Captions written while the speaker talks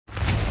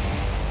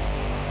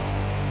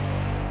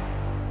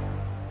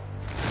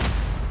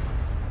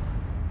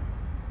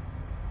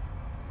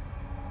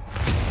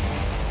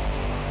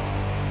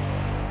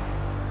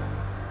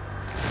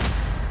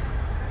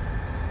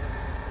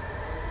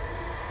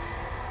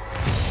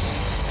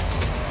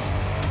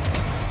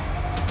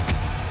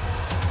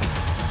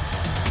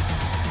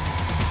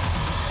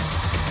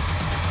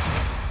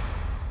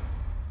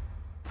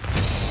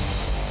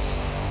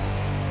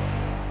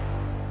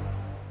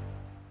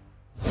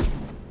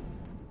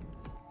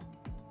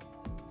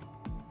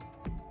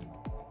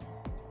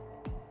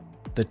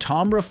The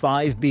Tomra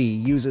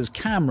 5B uses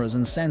cameras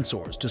and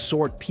sensors to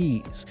sort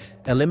peas,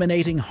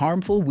 eliminating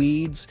harmful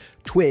weeds,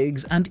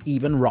 twigs, and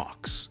even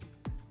rocks.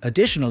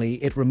 Additionally,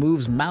 it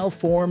removes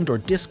malformed or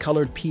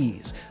discolored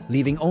peas,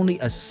 leaving only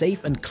a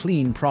safe and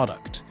clean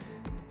product.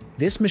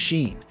 This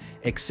machine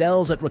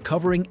excels at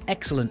recovering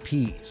excellent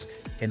peas,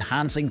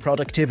 enhancing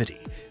productivity,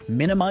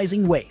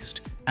 minimizing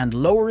waste, and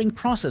lowering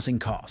processing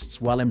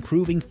costs while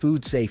improving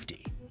food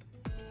safety.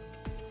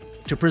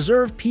 To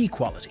preserve pea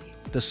quality,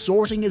 the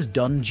sorting is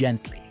done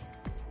gently.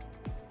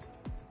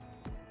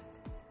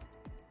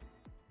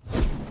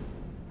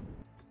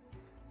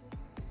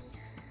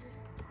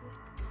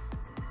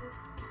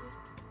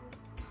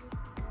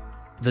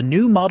 The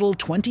new Model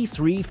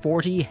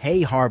 2340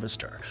 hay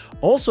harvester,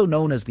 also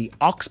known as the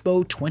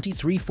Oxbow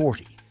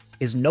 2340,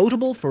 is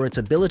notable for its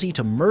ability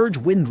to merge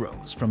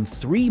windrows from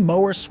 3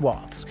 mower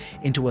swaths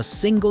into a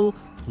single,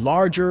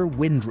 larger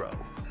windrow.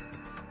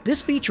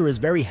 This feature is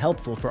very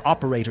helpful for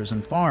operators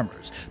and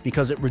farmers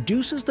because it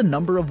reduces the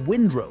number of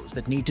windrows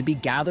that need to be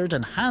gathered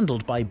and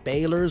handled by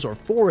balers or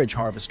forage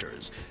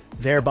harvesters,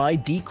 thereby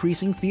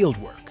decreasing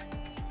fieldwork.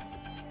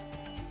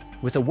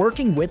 With a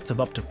working width of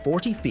up to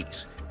 40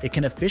 feet, it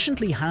can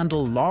efficiently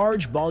handle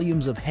large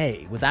volumes of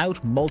hay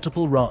without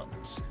multiple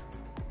runs.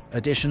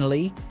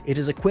 Additionally, it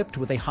is equipped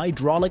with a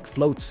hydraulic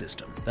float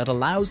system that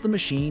allows the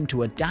machine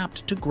to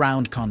adapt to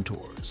ground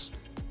contours.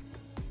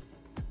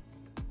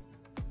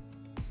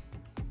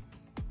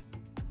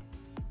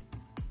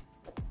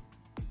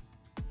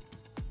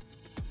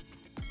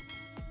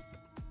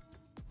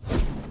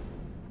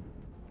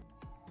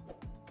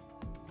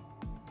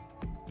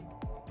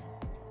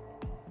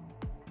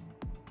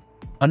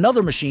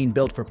 Another machine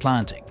built for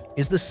planting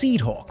is the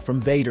Seed Hawk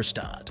from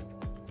Vaderstad.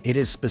 It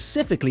is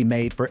specifically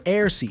made for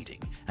air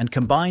seeding and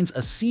combines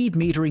a seed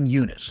metering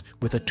unit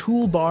with a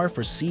toolbar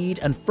for seed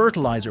and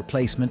fertilizer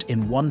placement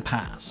in one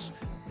pass.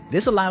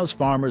 This allows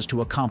farmers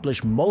to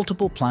accomplish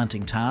multiple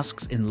planting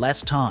tasks in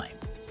less time.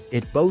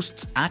 It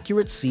boasts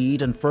accurate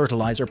seed and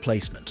fertilizer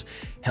placement,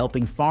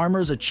 helping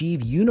farmers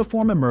achieve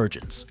uniform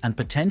emergence and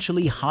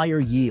potentially higher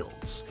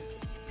yields.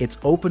 Its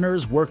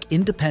openers work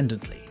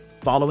independently,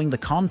 following the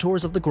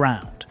contours of the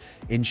ground,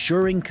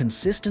 ensuring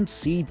consistent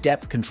seed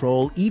depth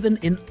control even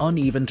in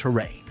uneven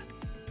terrain.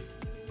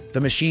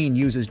 The machine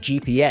uses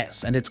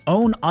GPS and its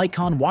own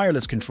Icon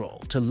wireless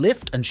control to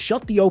lift and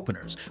shut the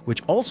openers,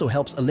 which also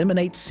helps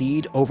eliminate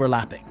seed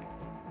overlapping.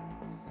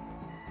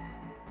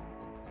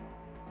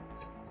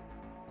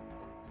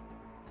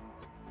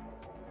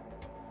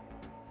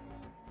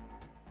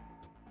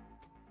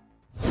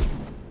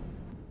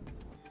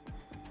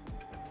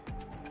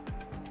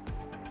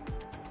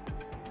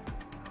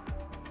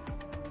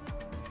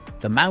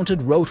 The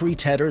mounted rotary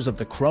tedders of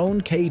the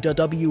Krone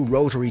KW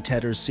rotary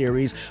tedders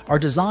series are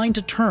designed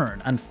to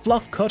turn and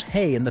fluff cut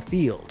hay in the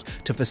field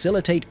to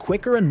facilitate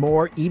quicker and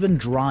more even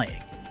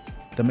drying.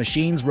 The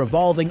machine's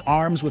revolving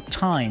arms with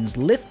tines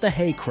lift the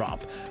hay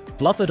crop,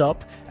 fluff it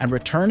up, and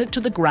return it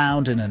to the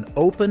ground in an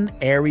open,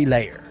 airy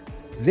layer.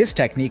 This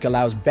technique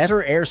allows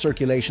better air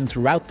circulation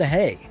throughout the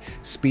hay,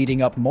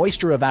 speeding up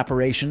moisture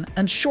evaporation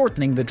and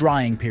shortening the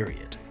drying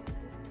period.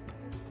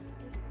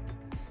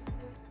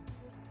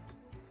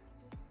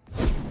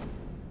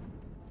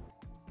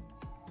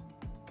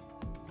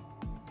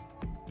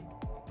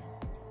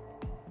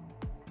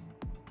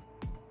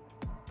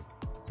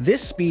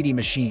 This speedy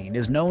machine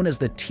is known as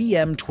the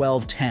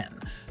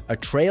TM1210, a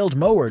trailed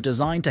mower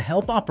designed to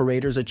help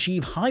operators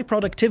achieve high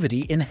productivity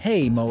in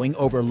hay mowing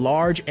over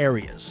large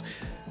areas.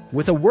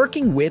 With a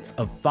working width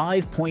of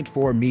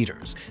 5.4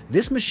 meters,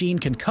 this machine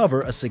can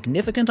cover a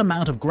significant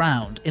amount of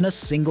ground in a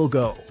single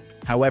go.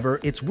 However,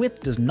 its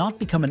width does not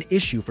become an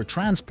issue for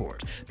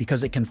transport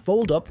because it can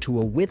fold up to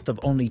a width of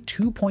only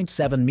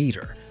 2.7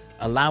 meter,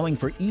 allowing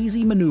for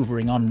easy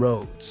maneuvering on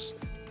roads.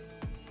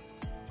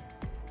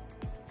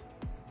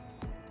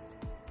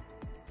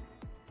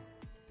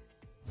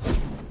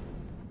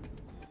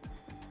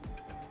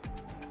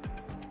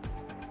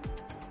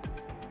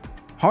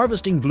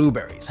 Harvesting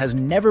blueberries has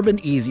never been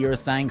easier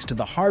thanks to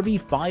the Harvey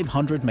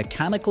 500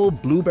 mechanical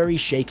blueberry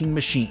shaking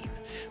machine,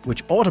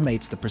 which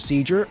automates the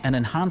procedure and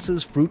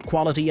enhances fruit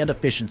quality and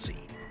efficiency.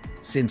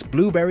 Since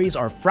blueberries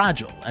are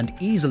fragile and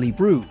easily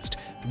bruised,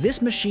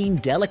 this machine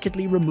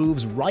delicately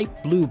removes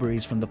ripe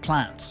blueberries from the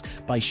plants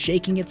by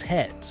shaking its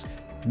heads,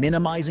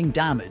 minimizing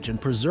damage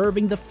and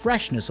preserving the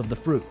freshness of the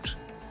fruit.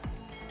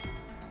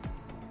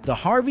 The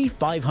Harvey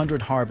 500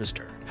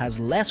 harvester has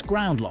less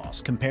ground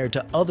loss compared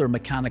to other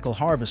mechanical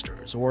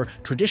harvesters or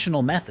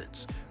traditional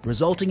methods,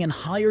 resulting in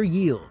higher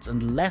yields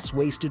and less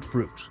wasted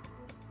fruit.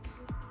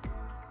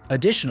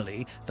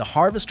 Additionally, the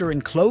harvester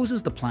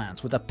encloses the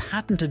plants with a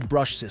patented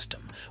brush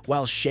system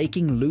while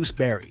shaking loose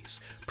berries,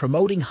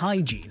 promoting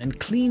hygiene and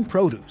clean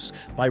produce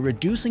by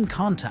reducing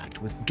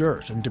contact with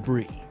dirt and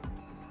debris.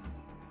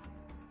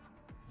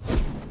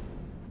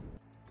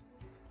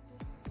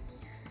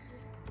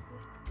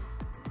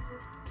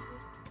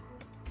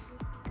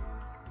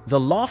 The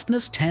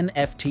Loftness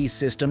 10FT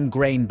System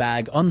Grain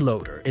Bag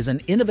Unloader is an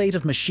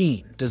innovative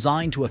machine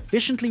designed to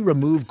efficiently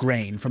remove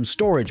grain from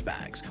storage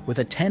bags with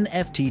a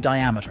 10FT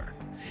diameter.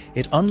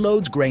 It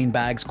unloads grain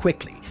bags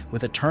quickly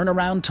with a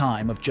turnaround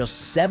time of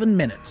just 7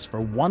 minutes for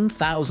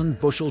 1,000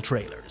 bushel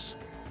trailers.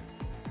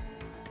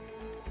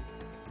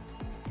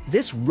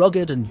 This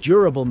rugged and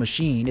durable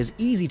machine is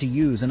easy to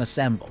use and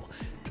assemble.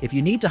 If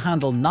you need to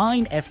handle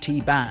 9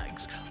 FT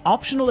bags,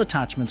 optional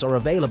attachments are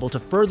available to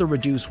further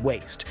reduce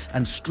waste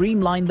and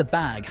streamline the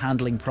bag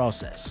handling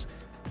process.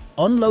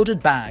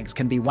 Unloaded bags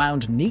can be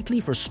wound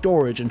neatly for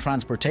storage and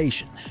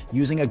transportation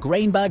using a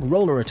grain bag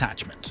roller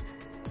attachment.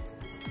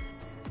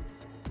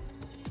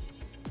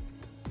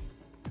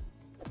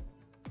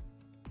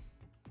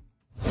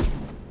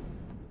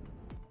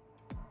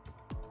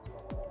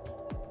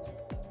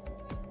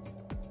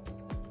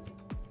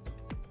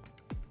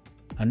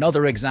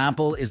 Another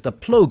example is the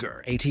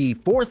Ploger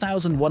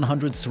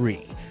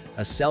AT4103,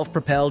 a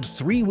self-propelled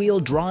 3-wheel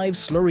drive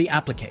slurry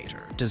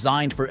applicator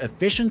designed for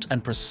efficient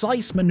and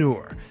precise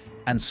manure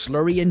and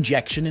slurry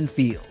injection in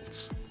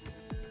fields.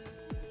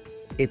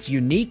 Its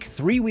unique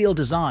 3-wheel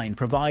design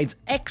provides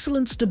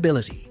excellent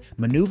stability,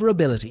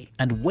 maneuverability,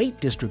 and weight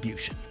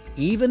distribution,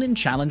 even in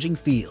challenging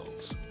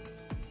fields.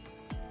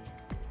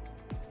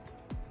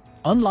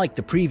 Unlike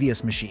the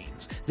previous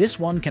machines, this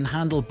one can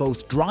handle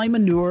both dry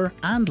manure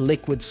and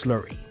liquid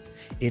slurry.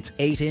 Its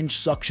 8-inch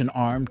suction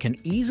arm can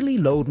easily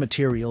load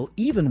material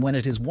even when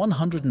it is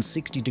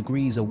 160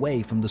 degrees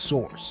away from the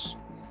source.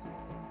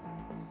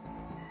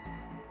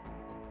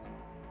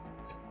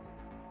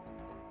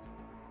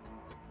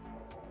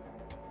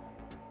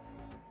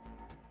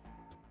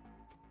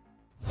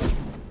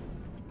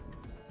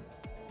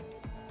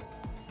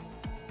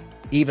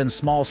 Even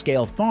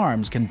small-scale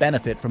farms can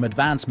benefit from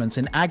advancements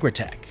in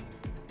agritech.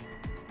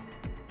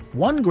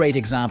 One great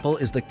example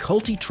is the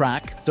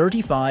Cultitrac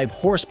 35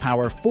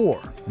 horsepower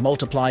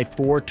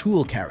 4x4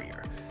 tool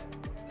carrier.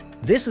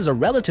 This is a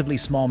relatively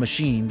small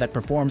machine that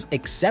performs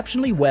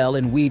exceptionally well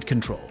in weed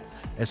control,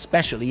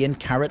 especially in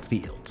carrot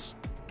fields.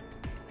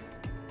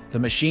 The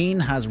machine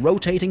has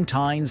rotating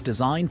tines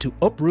designed to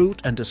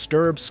uproot and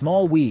disturb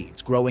small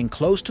weeds growing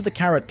close to the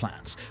carrot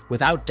plants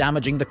without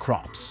damaging the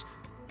crops.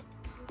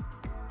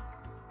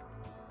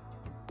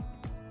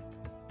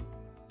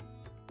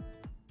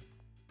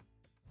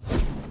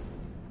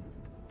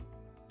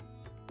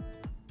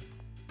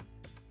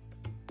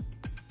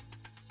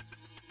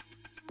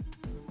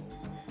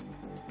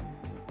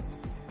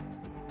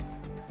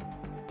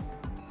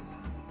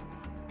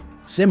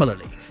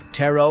 Similarly,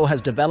 Terro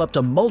has developed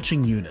a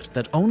mulching unit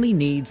that only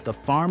needs the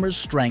farmer's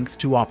strength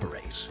to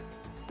operate.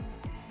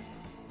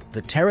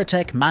 The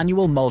Terratech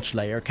manual mulch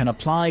layer can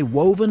apply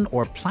woven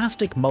or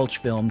plastic mulch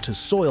film to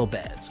soil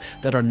beds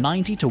that are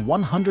 90 to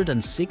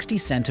 160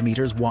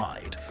 centimeters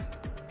wide.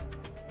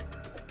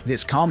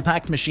 This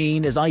compact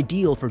machine is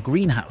ideal for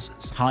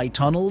greenhouses, high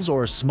tunnels,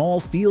 or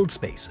small field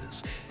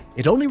spaces.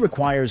 It only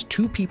requires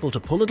 2 people to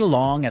pull it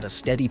along at a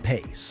steady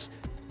pace.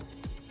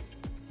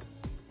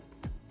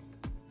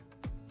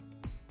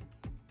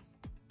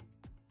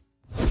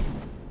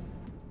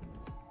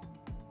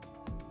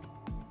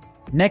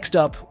 Next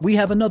up, we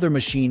have another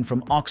machine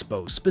from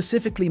Oxbow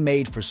specifically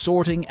made for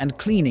sorting and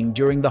cleaning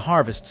during the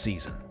harvest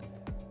season.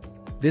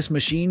 This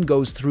machine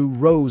goes through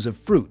rows of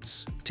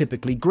fruits,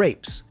 typically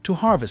grapes, to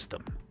harvest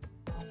them.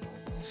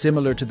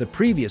 Similar to the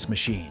previous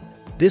machine,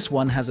 this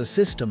one has a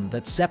system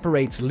that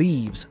separates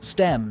leaves,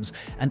 stems,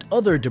 and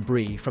other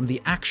debris from the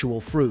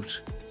actual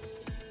fruit.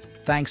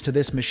 Thanks to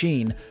this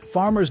machine,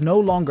 farmers no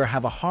longer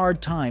have a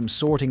hard time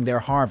sorting their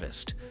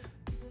harvest.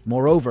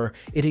 Moreover,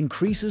 it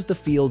increases the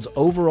field's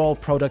overall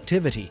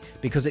productivity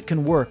because it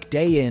can work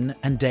day in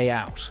and day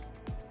out.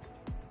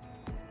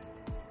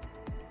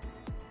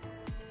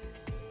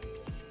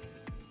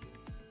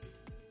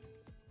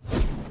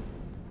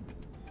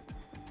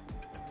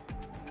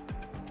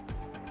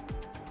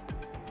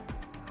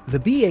 The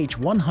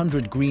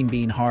BH100 green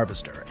bean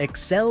harvester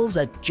excels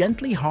at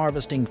gently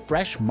harvesting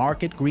fresh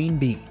market green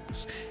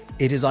beans.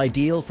 It is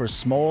ideal for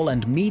small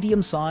and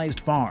medium-sized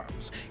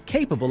farms,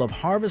 capable of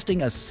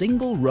harvesting a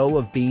single row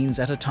of beans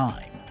at a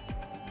time.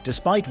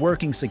 Despite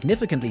working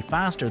significantly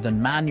faster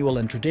than manual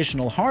and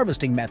traditional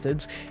harvesting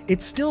methods,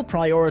 it still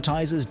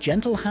prioritizes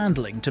gentle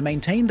handling to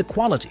maintain the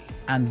quality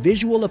and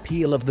visual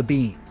appeal of the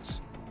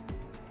beans.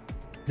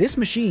 This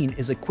machine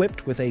is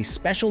equipped with a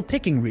special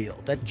picking reel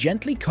that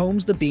gently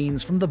combs the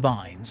beans from the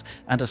vines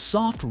and a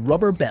soft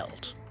rubber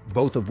belt,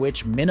 both of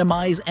which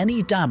minimize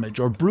any damage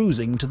or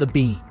bruising to the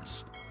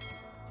beans.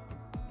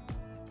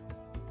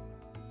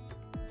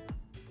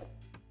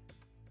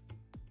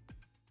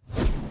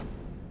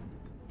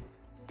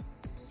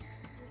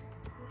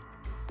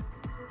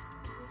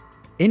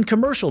 In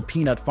commercial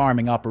peanut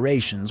farming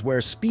operations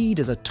where speed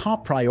is a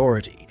top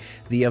priority,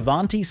 the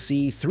Avanti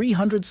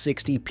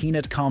C360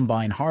 Peanut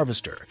Combine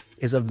Harvester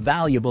is a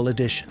valuable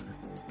addition.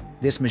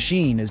 This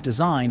machine is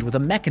designed with a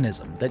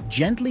mechanism that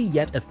gently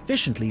yet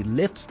efficiently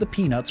lifts the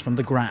peanuts from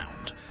the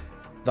ground.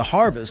 The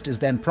harvest is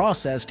then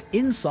processed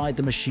inside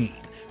the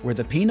machine, where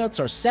the peanuts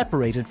are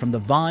separated from the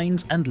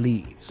vines and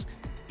leaves.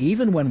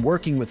 Even when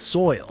working with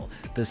soil,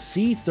 the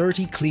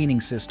C30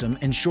 cleaning system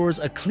ensures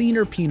a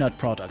cleaner peanut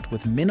product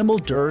with minimal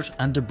dirt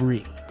and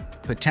debris,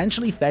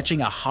 potentially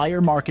fetching a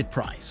higher market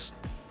price.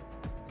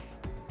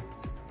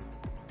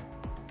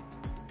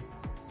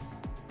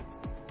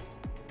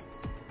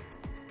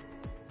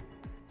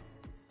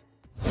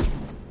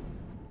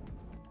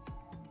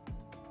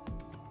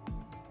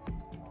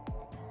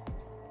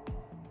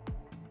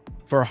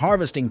 For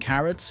harvesting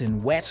carrots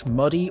in wet,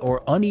 muddy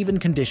or uneven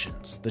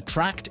conditions, the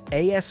tracked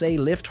ASA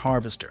lift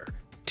harvester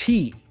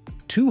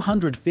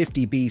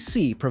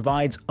T250BC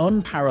provides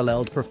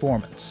unparalleled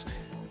performance.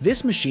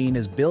 This machine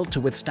is built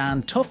to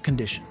withstand tough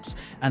conditions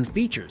and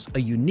features a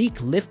unique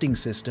lifting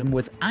system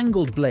with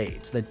angled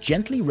blades that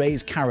gently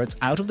raise carrots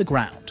out of the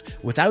ground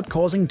without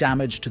causing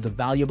damage to the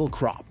valuable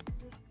crop.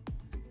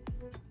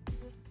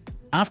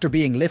 After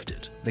being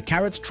lifted, the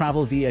carrots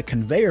travel via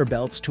conveyor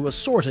belts to a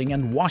sorting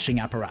and washing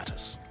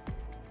apparatus.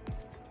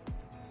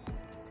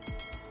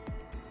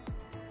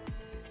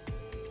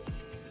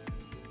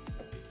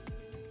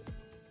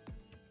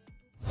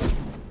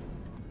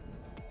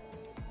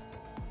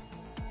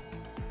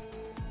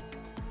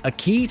 A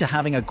key to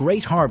having a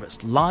great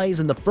harvest lies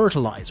in the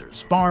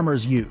fertilizers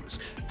farmers use.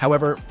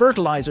 However,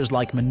 fertilizers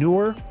like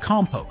manure,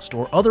 compost,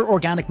 or other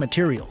organic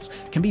materials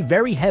can be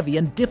very heavy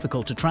and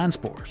difficult to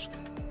transport.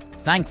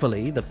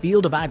 Thankfully, the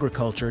field of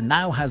agriculture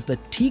now has the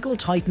Teagle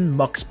Titan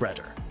muck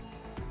spreader.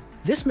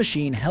 This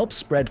machine helps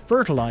spread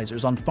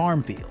fertilizers on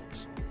farm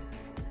fields.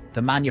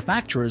 The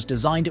manufacturers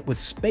designed it with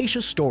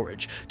spacious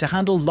storage to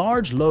handle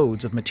large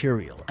loads of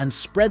material and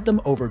spread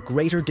them over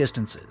greater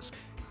distances,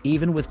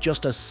 even with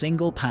just a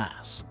single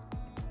pass.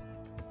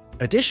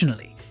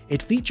 Additionally,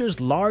 it features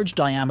large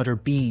diameter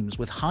beams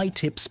with high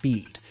tip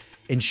speed,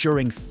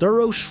 ensuring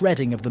thorough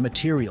shredding of the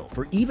material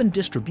for even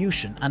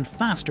distribution and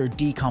faster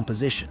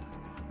decomposition.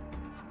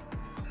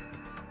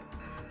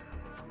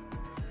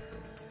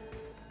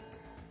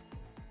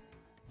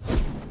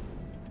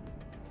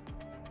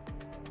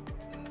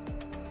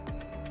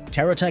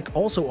 TerraTech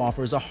also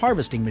offers a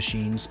harvesting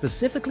machine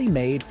specifically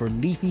made for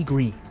leafy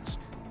greens.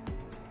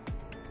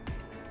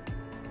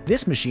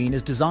 This machine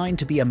is designed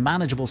to be a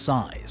manageable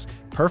size,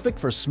 perfect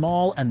for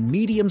small and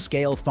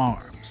medium-scale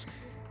farms.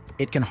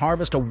 It can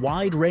harvest a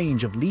wide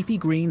range of leafy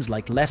greens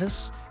like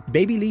lettuce,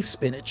 baby leaf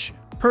spinach,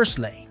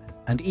 purslane,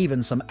 and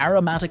even some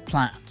aromatic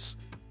plants.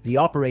 The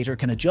operator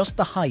can adjust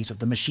the height of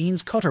the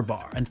machine's cutter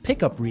bar and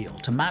pickup reel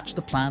to match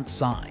the plant's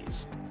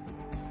size.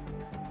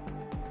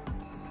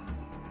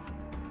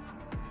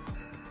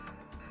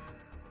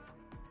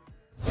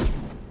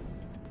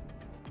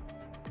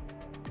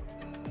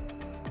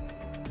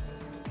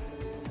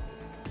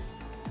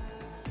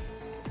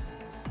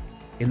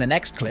 In the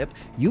next clip,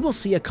 you will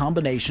see a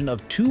combination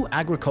of two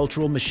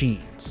agricultural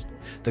machines,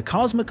 the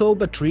Cosmico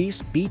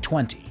Matrice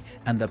B20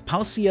 and the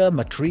Pausia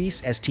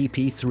Matrice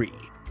STP3.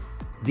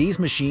 These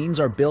machines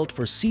are built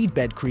for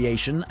seedbed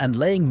creation and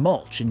laying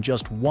mulch in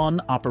just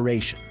one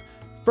operation.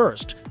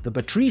 First, the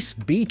Matrice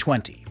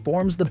B20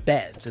 forms the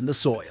beds in the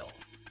soil.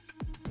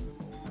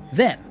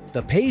 Then,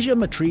 the Pausia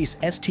Matrice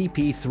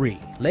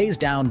STP3 lays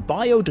down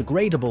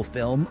biodegradable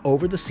film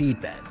over the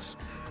seedbeds.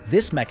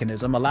 This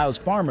mechanism allows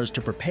farmers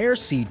to prepare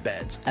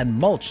seedbeds and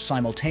mulch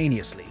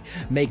simultaneously,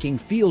 making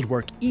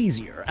fieldwork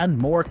easier and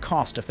more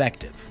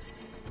cost-effective.